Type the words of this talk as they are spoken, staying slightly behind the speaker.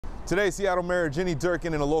Today, Seattle Mayor Jenny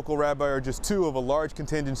Durkan and a local rabbi are just two of a large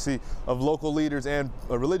contingency of local leaders and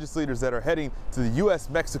religious leaders that are heading to the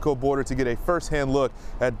U.S.-Mexico border to get a first-hand look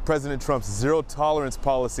at President Trump's zero-tolerance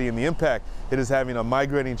policy and the impact it is having on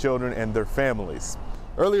migrating children and their families.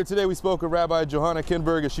 Earlier today, we spoke with Rabbi Yohanna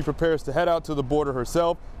Kinberg as she prepares to head out to the border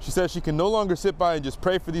herself. She says she can no longer sit by and just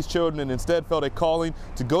pray for these children and instead felt a calling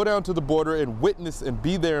to go down to the border and witness and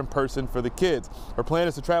be there in person for the kids. Her plan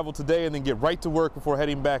is to travel today and then get right to work before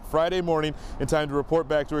heading back Friday morning in time to report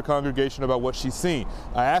back to her congregation about what she's seen.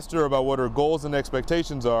 I asked her about what her goals and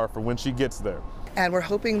expectations are for when she gets there. And we're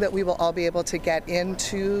hoping that we will all be able to get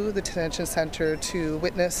into the detention center to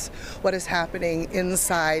witness what is happening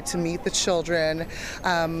inside, to meet the children,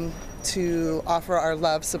 to offer our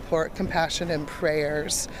love, support, compassion, and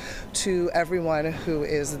prayers to everyone who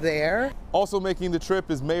is there. Also making the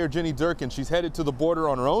trip is Mayor Jenny Durkan. She's headed to the border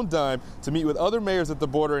on her own dime to meet with other mayors at the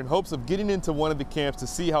border in hopes of getting into one of the camps to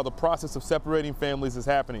see how the process of separating families is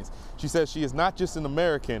happening. She says she is not just an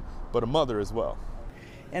American, but a mother as well.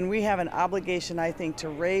 And we have an obligation, I think, to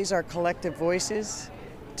raise our collective voices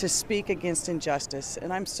to speak against injustice.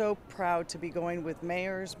 And I'm so proud to be going with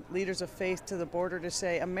mayors, leaders of faith to the border to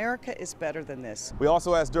say America is better than this. We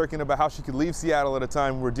also asked Durkan about how she could leave Seattle at a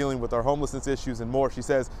time when we're dealing with our homelessness issues and more. She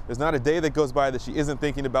says there's not a day that goes by that she isn't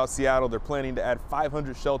thinking about Seattle. They're planning to add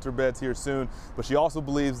 500 shelter beds here soon. But she also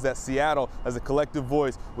believes that Seattle, as a collective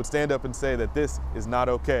voice, would stand up and say that this is not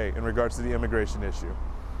okay in regards to the immigration issue.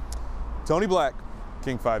 Tony Black,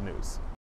 King 5 News.